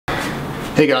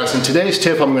Hey guys, in today's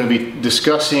tip I'm going to be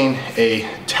discussing a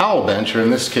towel bench, or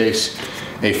in this case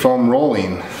a foam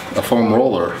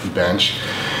roller bench,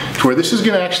 to where this is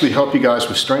going to actually help you guys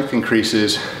with strength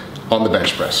increases on the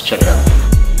bench press. Check it out.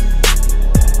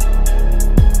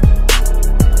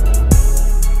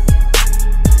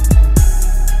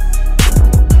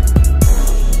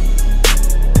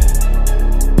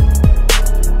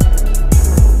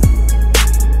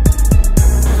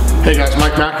 Hey guys,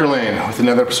 Mike McErlane with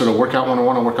another episode of Workout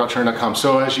 101 on WorkoutTrainer.com.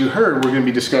 So as you heard, we're going to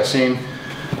be discussing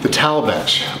the towel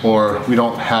bench, or we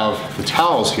don't have the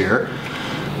towels here,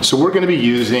 so we're going to be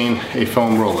using a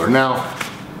foam roller. Now,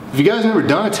 if you guys never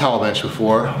done a towel bench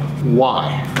before,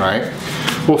 why, right?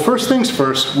 Well, first things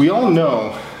first, we all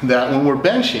know that when we're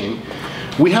benching,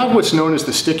 we have what's known as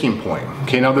the sticking point.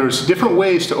 Okay, now there's different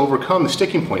ways to overcome the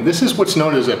sticking point. This is what's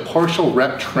known as a partial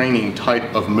rep training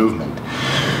type of movement,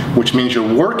 which means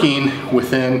you're working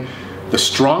within the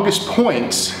strongest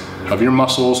points of your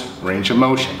muscles' range of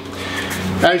motion.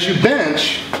 As you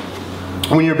bench,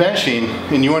 when you're benching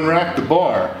and you unrack the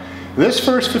bar, this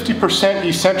first 50%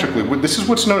 eccentrically, this is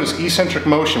what's known as eccentric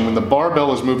motion when the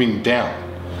barbell is moving down.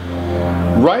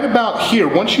 Right about here,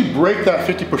 once you break that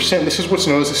 50%, this is what's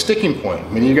known as a sticking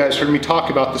point. Many of you guys heard me talk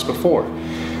about this before.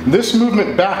 This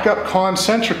movement back up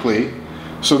concentrically,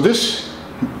 so this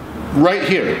right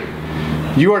here,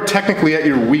 you are technically at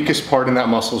your weakest part in that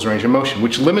muscle's range of motion,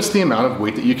 which limits the amount of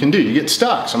weight that you can do. You get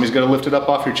stuck, somebody's got to lift it up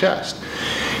off your chest.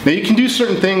 Now you can do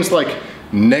certain things like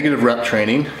negative rep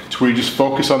training, to where you just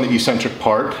focus on the eccentric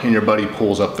part and your buddy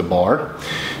pulls up the bar.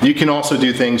 You can also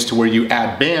do things to where you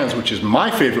add bands, which is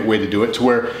my favorite way to do it, to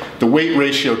where the weight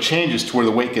ratio changes to where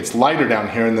the weight gets lighter down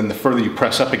here, and then the further you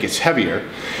press up it gets heavier.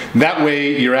 That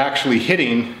way you're actually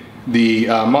hitting the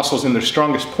muscles in their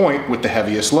strongest point with the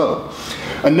heaviest load.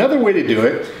 Another way to do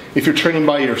it, if you're training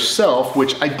by yourself,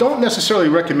 which I don't necessarily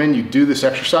recommend you do this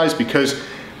exercise, because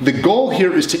the goal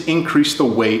here is to increase the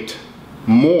weight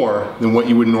more than what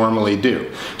you would normally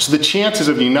do. So the chances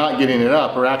of you not getting it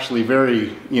up are actually very,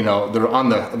 they're on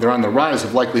the rise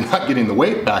of likely not getting the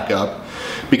weight back up,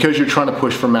 because you're trying to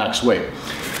push for max weight.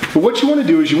 But what you want to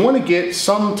do is you want to get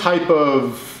some type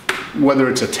of, whether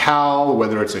it's a towel,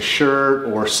 whether it's a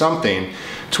shirt or something,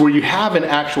 to where you have an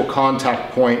actual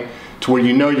contact point to where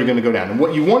you know you're going to go down. And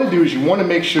what you want to do is you want to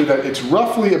make sure that it's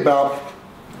roughly about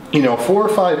 4 or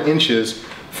 5 inches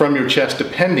from your chest,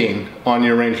 depending on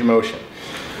your range of motion.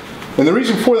 And the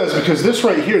reason for that is because this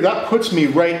right here, that puts me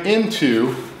right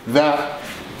into that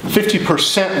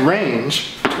 50%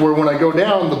 range, where when I go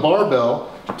down, the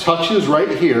barbell touches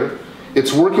right here.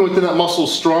 It's working within that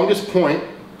muscle's strongest point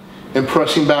and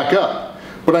pressing back up.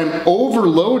 But I'm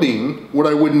overloading what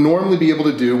I would normally be able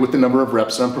to do with the number of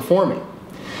reps that I'm performing.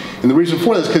 And the reason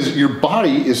for that is because your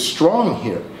body is strong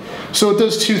here. So it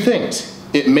does two things.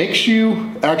 It makes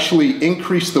you actually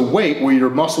increase the weight where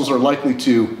your muscles are likely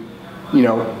to,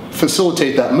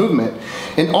 facilitate that movement.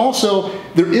 And also,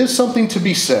 there is something to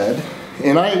be said,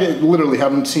 and I literally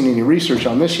haven't seen any research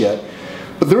on this yet,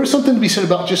 but there is something to be said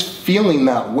about just feeling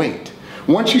that weight.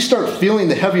 Once you start feeling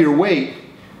the heavier weight,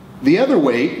 the other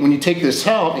weight, when you take this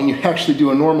out and you actually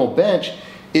do a normal bench,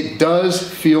 it does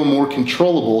feel more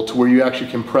controllable to where you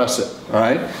actually can press it, all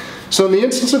right? So in the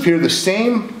instance of here, the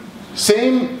same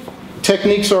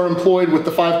techniques are employed with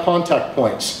the 5 contact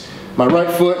points. My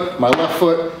right foot, my left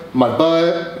foot, my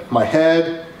butt, my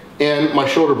head, and my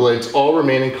shoulder blades all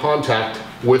remain in contact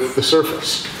with the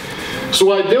surface. So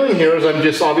what I'm doing here is I'm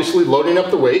just obviously loading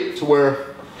up the weight to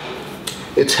where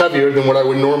it's heavier than what I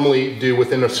would normally do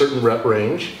within a certain rep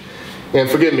range. And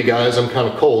forgive me guys, I'm kind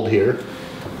of cold here.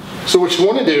 So what you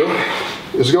want to do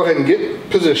is go ahead and get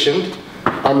positioned,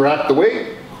 unwrap the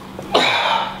weight,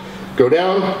 go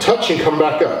down, touch, and come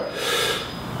back up.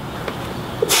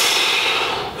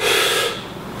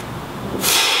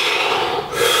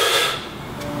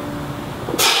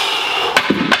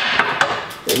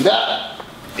 And that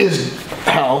is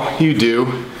how you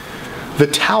do the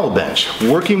towel bench,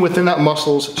 working within that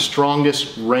muscle's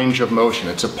strongest range of motion.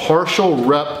 It's a partial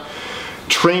rep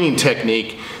training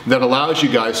technique that allows you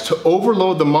guys to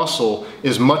overload the muscle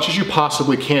as much as you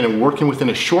possibly can, and working within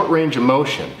a short range of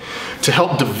motion to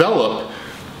help develop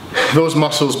those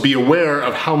muscles, be aware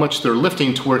of how much they're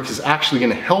lifting, to where it's actually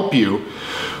going to help you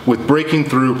with breaking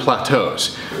through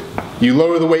plateaus. You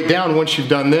lower the weight down once you've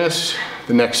done this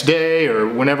the next day, or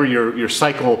whenever your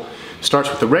cycle starts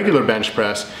with the regular bench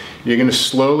press, you're going to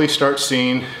slowly start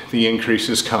seeing the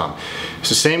increases come. It's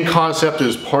the same concept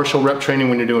as partial rep training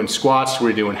when you're doing squats, where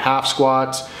you're doing half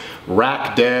squats,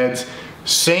 rack deads.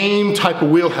 Same type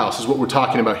of wheelhouse is what we're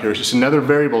talking about here. It's just another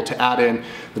variable to add in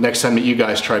the next time that you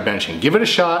guys try benching. Give it a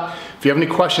shot. If you have any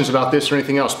questions about this or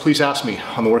anything else, please ask me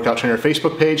on the Workout Trainer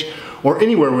Facebook page or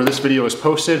anywhere where this video is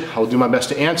posted. I'll do my best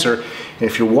to answer. And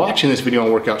if you're watching this video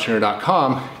on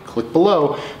workouttrainer.com, click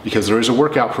below because there is a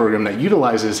workout program that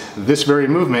utilizes this very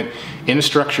movement in a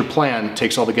structured plan,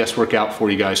 takes all the guesswork out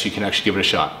for you guys so you can actually give it a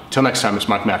shot. Till next time, it's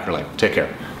Mike Mackerlane. Take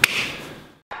care.